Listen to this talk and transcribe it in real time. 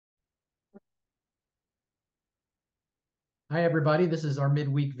Hi, everybody. This is our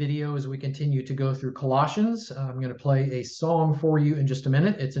midweek video as we continue to go through Colossians. I'm going to play a song for you in just a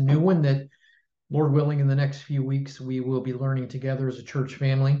minute. It's a new one that, Lord willing, in the next few weeks, we will be learning together as a church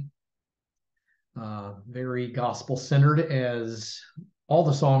family. Very gospel-centered, as all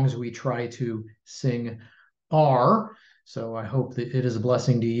the songs we try to sing are. So I hope that it is a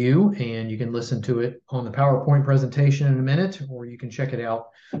blessing to you, and you can listen to it on the PowerPoint presentation in a minute, or you can check it out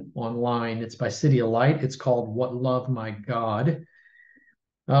online. It's by City of Light. It's called What Love My God.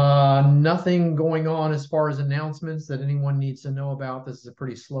 Nothing going on as far as announcements that anyone needs to know about. This is a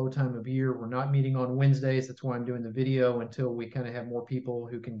pretty slow time of year. We're not meeting on Wednesdays. That's why I'm doing the video until we kind of have more people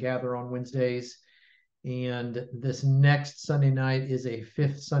who can gather on Wednesdays. And this next Sunday night is a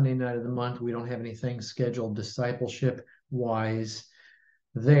fifth Sunday night of the month. We don't have anything scheduled discipleship-wise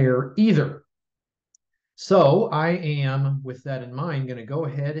there either. So I am, with that in mind, going to go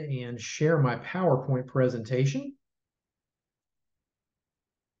ahead and share my PowerPoint presentation.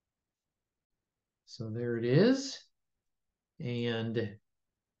 So there it is. And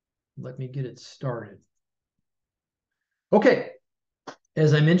let me get it started. Okay.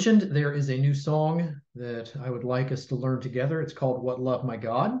 As I mentioned, there is a new song that I would like us to learn together. It's called What Love My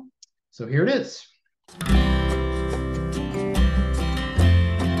God. So here it is.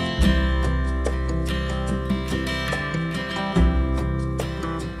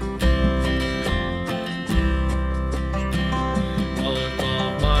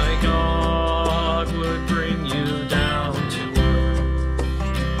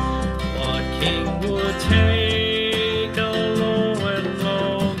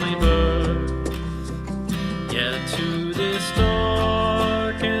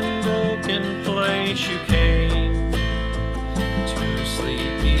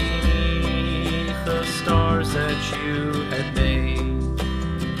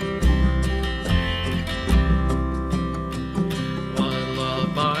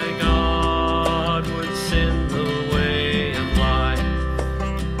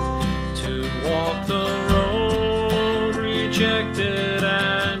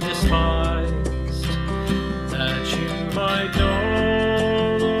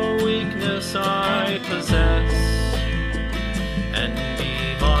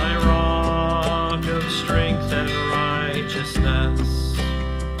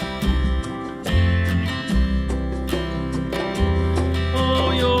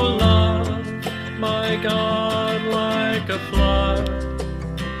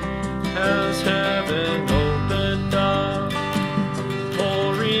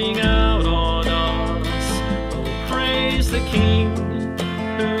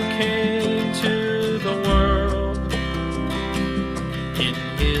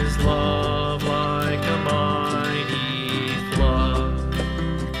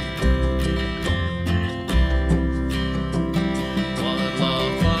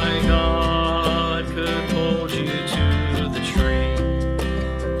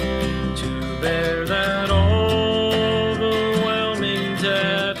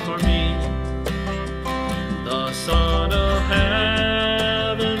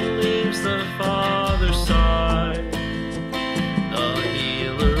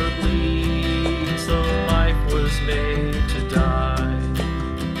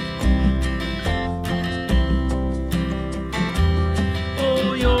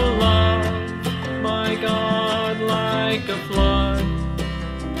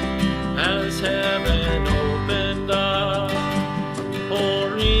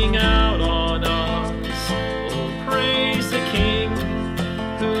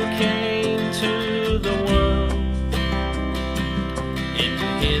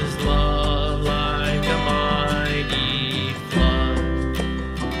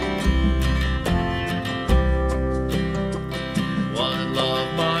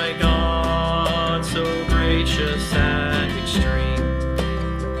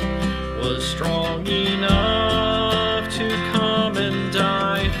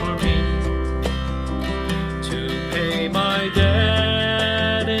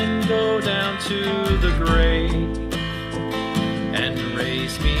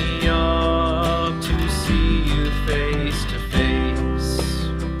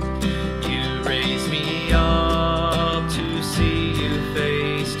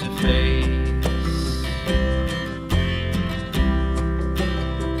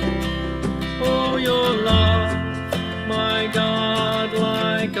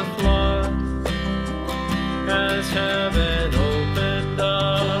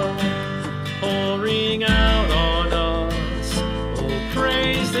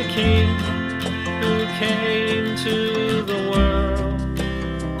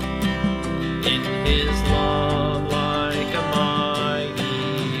 In his love like a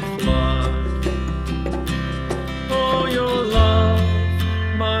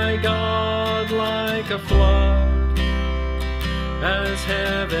has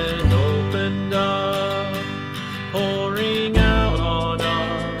heaven opened up, pouring out on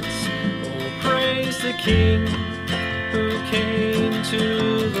us. Oh, praise the King who came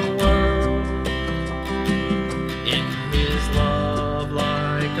to the world in his love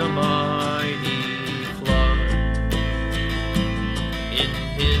like a mighty flood, in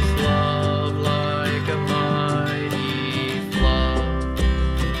his love like a mighty flood.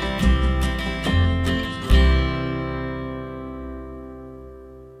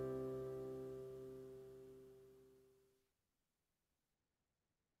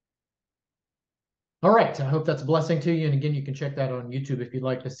 All right, I hope that's a blessing to you. And again, you can check that on YouTube if you'd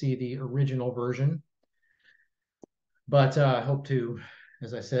like to see the original version. But I hope to,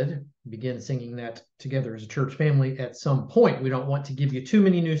 as I said, begin singing that together as a church family at some point. We don't want to give you too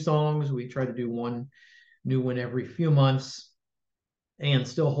many new songs. We try to do one new one every few months and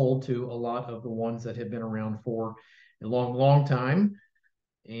still hold to a lot of the ones that have been around for a long, long time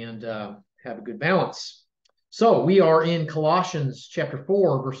and have a good balance. So we are in Colossians chapter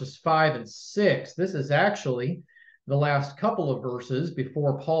 4, verses 5 and 6. This is actually the last couple of verses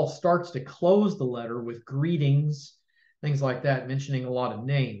before Paul starts to close the letter with greetings, things like that, mentioning a lot of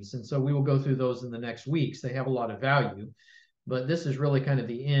names. And so we will go through those in the next weeks. They have a lot of value, but this is really kind of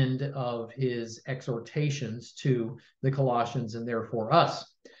the end of his exhortations to the Colossians and therefore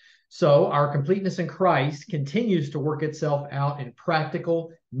us. So our completeness in Christ continues to work itself out in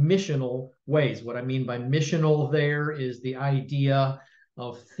practical, missional ways. What I mean by missional there is the idea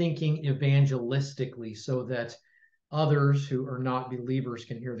of thinking evangelistically so that others who are not believers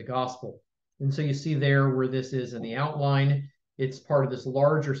can hear the gospel. And so you see there where this is in the outline. It's part of this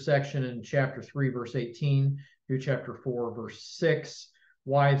larger section in chapter 3, verse 18 through chapter 4, verse 6.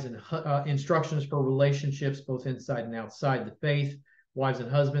 Wives and instructions for relationships, both inside and outside the faith. Wives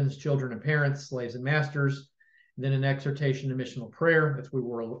and husbands, children and parents, slaves and masters. And then an exhortation to missional prayer. That's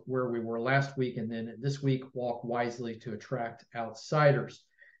where we were last week. And then this week, walk wisely to attract outsiders.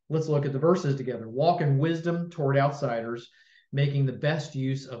 Let's look at the verses together. Walk in wisdom toward outsiders, making the best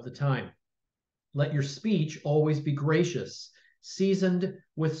use of the time. Let your speech always be gracious, seasoned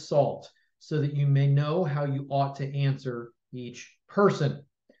with salt, so that you may know how you ought to answer each person.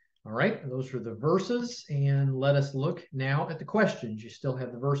 All right, those are the verses, and let us look now at the questions. You still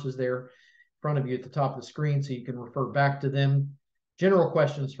have the verses there in front of you at the top of the screen, so you can refer back to them. General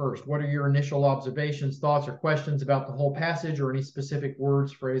questions first. What are your initial observations, thoughts, or questions about the whole passage, or any specific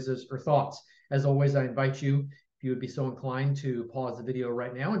words, phrases, or thoughts? As always, I invite you, if you would be so inclined, to pause the video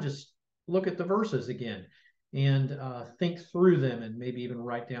right now and just look at the verses again and think through them, and maybe even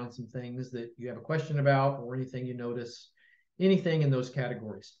write down some things that you have a question about or anything you notice, anything in those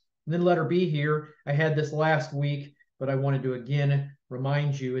categories. And then letter B here, I had this last week, but I wanted to again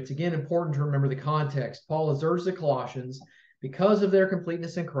remind you, it's again important to remember the context. Paul has urged the Colossians, because of their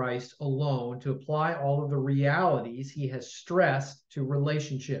completeness in Christ alone, to apply all of the realities he has stressed to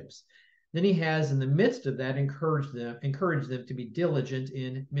relationships. Then he has, in the midst of that, encouraged them to be diligent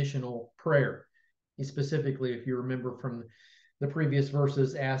in missional prayer. He specifically, if you remember from the previous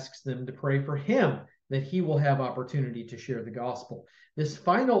verses, asks them to pray for him, that he will have opportunity to share the gospel. This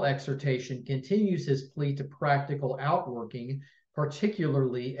final exhortation continues his plea to practical outworking,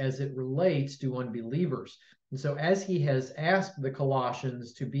 particularly as it relates to unbelievers. And so as he has asked the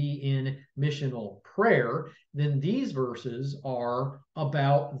Colossians to be in missional prayer, then these verses are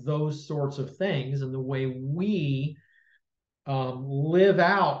about those sorts of things and the way we live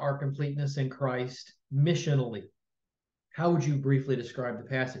out our completeness in Christ missionally. How would you briefly describe the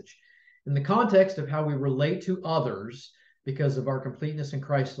passage? In the context of how we relate to others because of our completeness in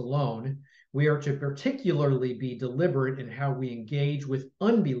Christ alone, we are to particularly be deliberate in how we engage with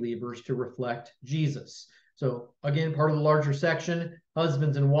unbelievers to reflect Jesus. So again, part of the larger section,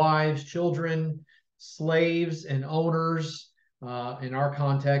 husbands and wives, children, slaves and owners. In our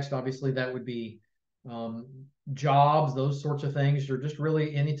context, obviously that would be jobs, those sorts of things, or just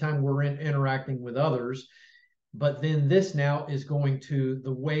really anytime we're interacting with others. But then this now is going to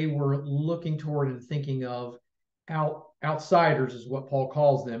the way we're looking toward and thinking of outsiders is what Paul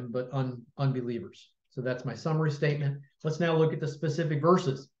calls them, but unbelievers. So that's my summary statement. Let's now look at the specific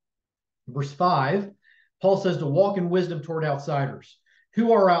verses. Verse 5, Paul says to walk in wisdom toward outsiders.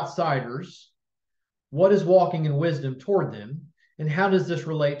 Who are outsiders? What is walking in wisdom toward them? And how does this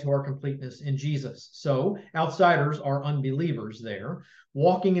relate to our completeness in Jesus? So outsiders are unbelievers there.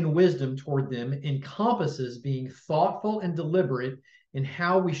 Walking in wisdom toward them encompasses being thoughtful and deliberate in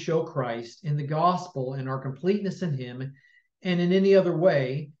how we show Christ in the gospel and our completeness in him, and in any other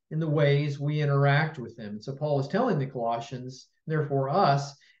way, in the ways we interact with them. So Paul is telling the Colossians, therefore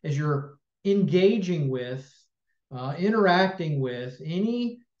us, as you're engaging with interacting with,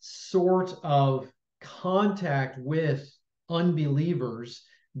 any sort of contact with unbelievers,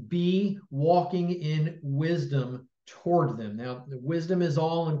 be walking in wisdom toward them. Now, the wisdom is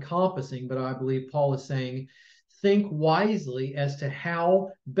all encompassing, but I believe Paul is saying, think wisely as to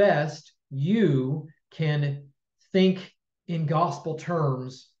how best you can think in gospel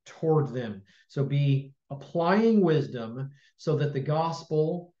terms toward them. So be applying wisdom so that the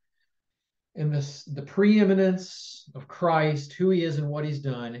gospel and the preeminence of Christ, who he is and what he's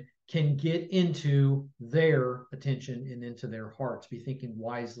done, can get into their attention and into their hearts. Be thinking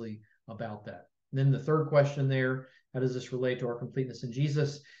wisely about that. And then the third question there, how does this relate to our completeness in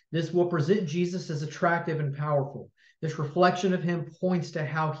Jesus? This will present Jesus as attractive and powerful. This reflection of him points to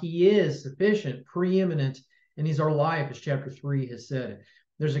how he is sufficient, preeminent, and he's our life, as chapter 3 has said.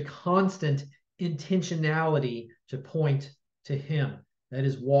 There's a constant intentionality to point to him. That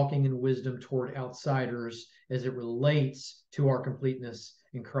is walking in wisdom toward outsiders as it relates to our completeness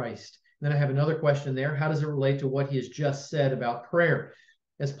in Christ. And then I have another question there. How does it relate to what he has just said about prayer?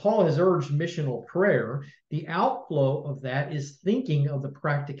 As Paul has urged missional prayer, the outflow of that is thinking of the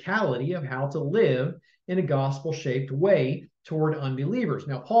practicality of how to live in a gospel-shaped way toward unbelievers.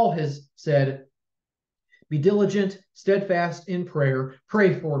 Now, Paul has said, be diligent, steadfast in prayer,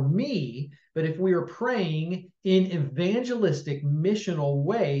 pray for me. But if we are praying in evangelistic, missional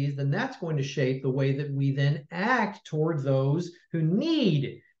ways, then that's going to shape the way that we then act toward those who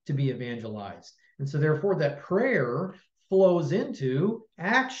need to be evangelized. And so therefore that prayer flows into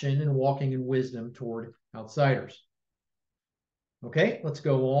action and walking in wisdom toward outsiders. Okay, let's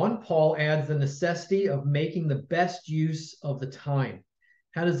go on. Paul adds the necessity of making the best use of the time.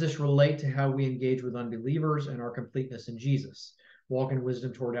 How does this relate to how we engage with unbelievers and our completeness in Jesus? Walk in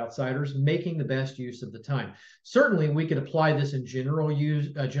wisdom toward outsiders, making the best use of the time. Certainly, we could apply this in general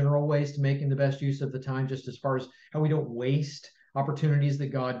ways to making the best use of the time, just as far as how we don't waste opportunities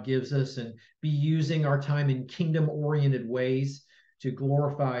that God gives us and be using our time in kingdom-oriented ways to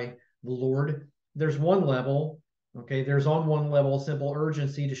glorify the Lord. There's one level, okay, there's on one level simple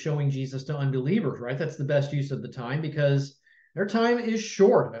urgency to showing Jesus to unbelievers, right? That's the best use of the time because their time is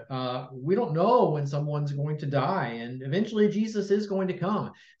short. We don't know when someone's going to die, and eventually Jesus is going to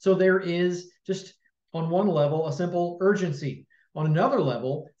come. So there is just on one level a simple urgency. On another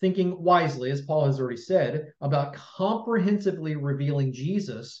level, thinking wisely, as Paul has already said, about comprehensively revealing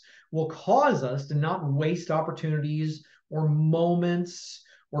Jesus will cause us to not waste opportunities or moments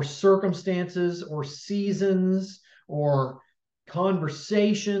or circumstances or seasons or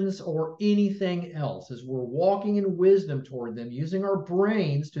conversations or anything else. As we're walking in wisdom toward them, using our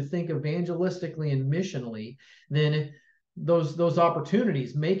brains to think evangelistically and missionally, then those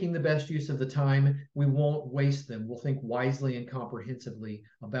opportunities, making the best use of the time, we won't waste them. We'll think wisely and comprehensively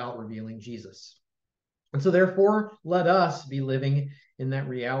about revealing Jesus. And so therefore, let us be living in that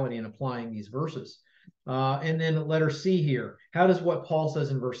reality and applying these verses. And then letter C here. How does what Paul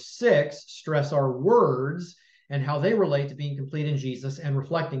says in verse 6 stress our words and how they relate to being complete in Jesus and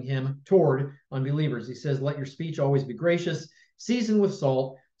reflecting him toward unbelievers? He says, let your speech always be gracious, seasoned with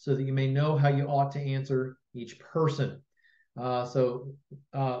salt, so that you may know how you ought to answer each person.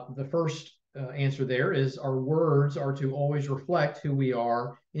 The first answer there is our words are to always reflect who we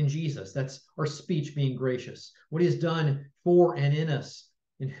are in Jesus. That's our speech being gracious, what he has done for and in us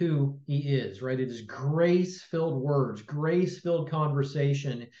and who he is, right? It is grace-filled words, grace-filled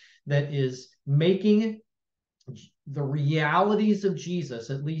conversation that is making the realities of Jesus,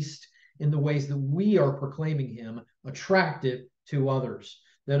 at least in the ways that we are proclaiming him, attractive to others.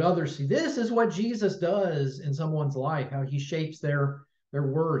 That others see this is what Jesus does in someone's life, how he shapes their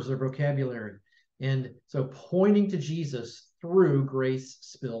words, their vocabulary. And so pointing to Jesus through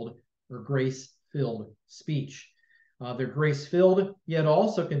grace-filled speech. They're grace-filled, yet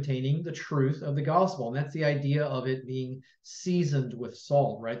also containing the truth of the gospel. And that's the idea of it being seasoned with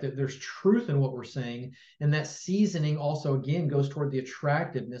salt, right? That there's truth in what we're saying. And that seasoning also, again, goes toward the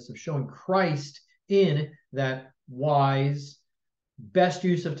attractiveness of showing Christ in that wise, best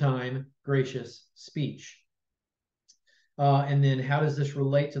use of time, gracious speech. And then how does this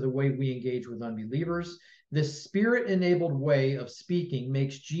relate to the way we engage with unbelievers? This spirit-enabled way of speaking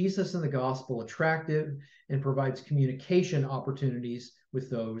makes Jesus and the gospel attractive and provides communication opportunities with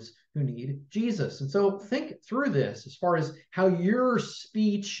those who need Jesus. And so think through this as far as how your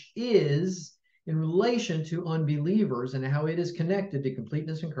speech is in relation to unbelievers and how it is connected to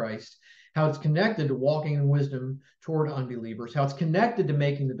completeness in Christ, how it's connected to walking in wisdom toward unbelievers, how it's connected to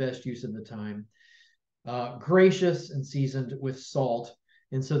making the best use of the time, gracious and seasoned with salt,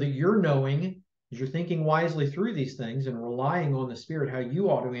 and so that you're knowing As you're thinking wisely through these things and relying on the Spirit, how you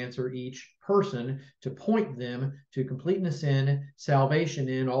ought to answer each person to point them to completeness in, salvation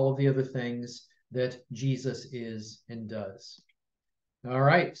in, all of the other things that Jesus is and does. All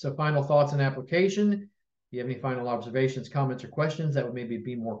right, so final thoughts and application. If you have any final observations, comments, or questions that would maybe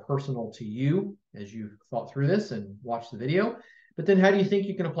be more personal to you as you've thought through this and watched the video. But then how do you think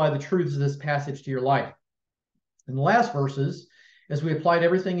you can apply the truths of this passage to your life? In the last verses, as we applied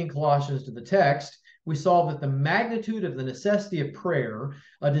everything in Colossians to the text, we saw that the magnitude of the necessity of prayer,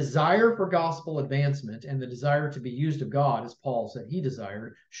 a desire for gospel advancement, and the desire to be used of God, as Paul said he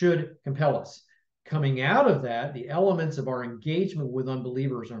desired, should compel us. Coming out of that, the elements of our engagement with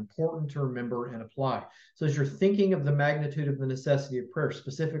unbelievers are important to remember and apply. So as you're thinking of the magnitude of the necessity of prayer,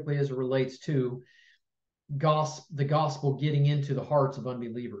 specifically as it relates to the gospel getting into the hearts of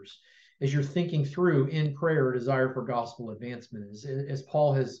unbelievers, as you're thinking through in prayer a desire for gospel advancement, as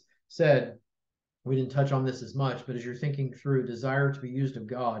Paul has said, we didn't touch on this as much, but as you're thinking through desire to be used of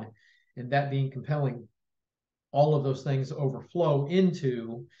God and that being compelling, all of those things overflow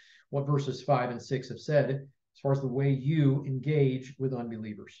into what verses 5 and 6 have said as far as the way you engage with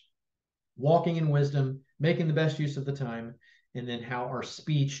unbelievers. Walking in wisdom, making the best use of the time, and then how our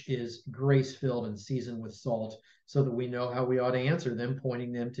speech is grace-filled and seasoned with salt so that we know how we ought to answer them,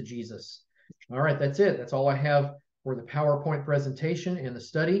 pointing them to Jesus. All right, that's it. That's all I have for the PowerPoint presentation and the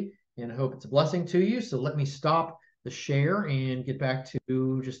study, and I hope it's a blessing to you. So let me stop the share and get back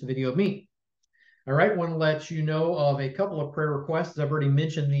to just the video of me. All right, want to let you know of a couple of prayer requests. I've already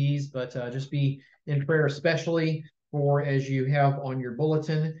mentioned these, but just be in prayer, especially for, as you have on your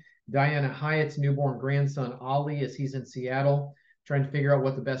bulletin, Diana Hyatt's newborn grandson, Ollie, as he's in Seattle, trying to figure out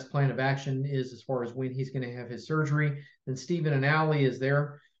what the best plan of action is as far as when he's going to have his surgery. Then Stephen and Allie, as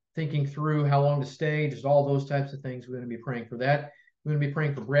they're thinking through how long to stay, just all those types of things. We're going to be praying for that. We're going to be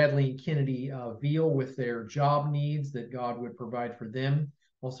praying for Bradley and Kennedy Veal with their job needs, that God would provide for them.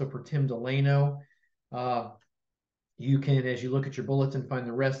 Also for Tim Delano. You can, as you look at your bulletin, find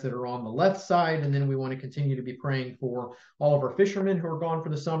the rest that are on the left side. And then we want to continue to be praying for all of our fishermen who are gone for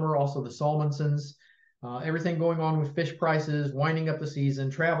the summer, also the Salmonsons, everything going on with fish prices, winding up the season,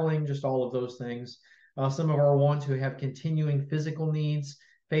 traveling, just all of those things. Some of our ones who have continuing physical needs,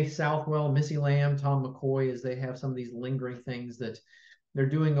 Faith Southwell, Missy Lamb, Tom McCoy, as they have some of these lingering things that they're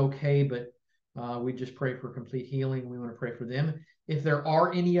doing okay, but we just pray for complete healing. We want to pray for them. If there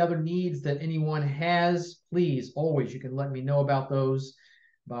are any other needs that anyone has, please, always, you can let me know about those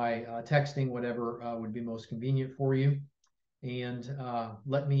by texting, whatever would be most convenient for you. And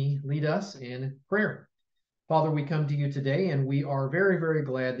let me lead us in prayer. Father, we come to you today, and we are very, very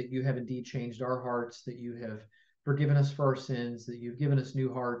glad that you have indeed changed our hearts, that you have forgiven us for our sins, that you've given us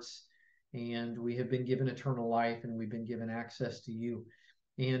new hearts, and we have been given eternal life, and we've been given access to you.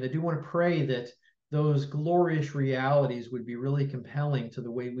 And I do want to pray that those glorious realities would be really compelling to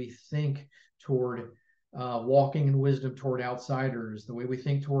the way we think toward walking in wisdom toward outsiders, the way we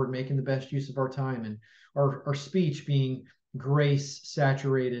think toward making the best use of our time, and our speech being grace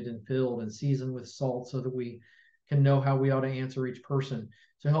saturated and filled and seasoned with salt so that we can know how we ought to answer each person.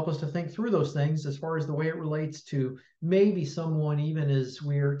 So help us to think through those things as far as the way it relates to maybe someone, even as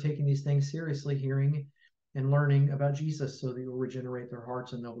we're taking these things seriously, hearing and learning about Jesus so that you'll regenerate their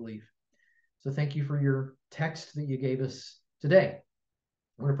hearts and they'll believe. So thank you for your text that you gave us today.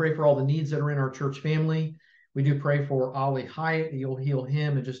 I want to pray for all the needs that are in our church family. We do pray for Ollie Hyatt, that you'll heal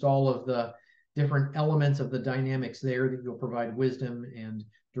him, and just all of the different elements of the dynamics there, that you'll provide wisdom and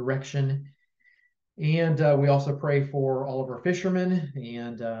direction. And we also pray for all of our fishermen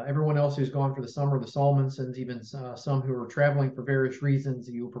and everyone else who's gone for the summer, the Salmonsons, even some who are traveling for various reasons,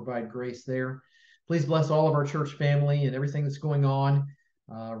 that you'll provide grace there. Please bless all of our church family and everything that's going on.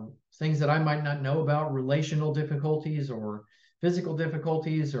 Things that I might not know about, relational difficulties or physical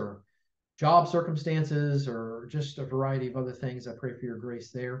difficulties or job circumstances or just a variety of other things. I pray for your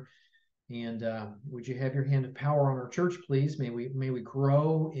grace there. And would you have your hand of power on our church, please? May we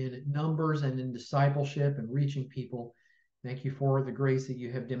grow in numbers and in discipleship and reaching people. Thank you for the grace that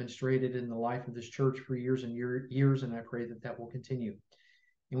you have demonstrated in the life of this church for years and years, and I pray that that will continue.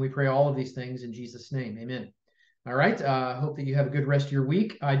 And we pray all of these things in Jesus' name. Amen. All right. Hope that you have a good rest of your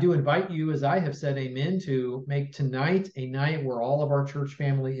week. I do invite you, as I have said amen, to make tonight a night where all of our church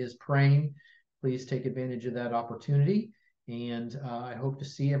family is praying. Please take advantage of that opportunity. And I hope to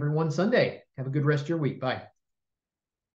see everyone Sunday. Have a good rest of your week. Bye.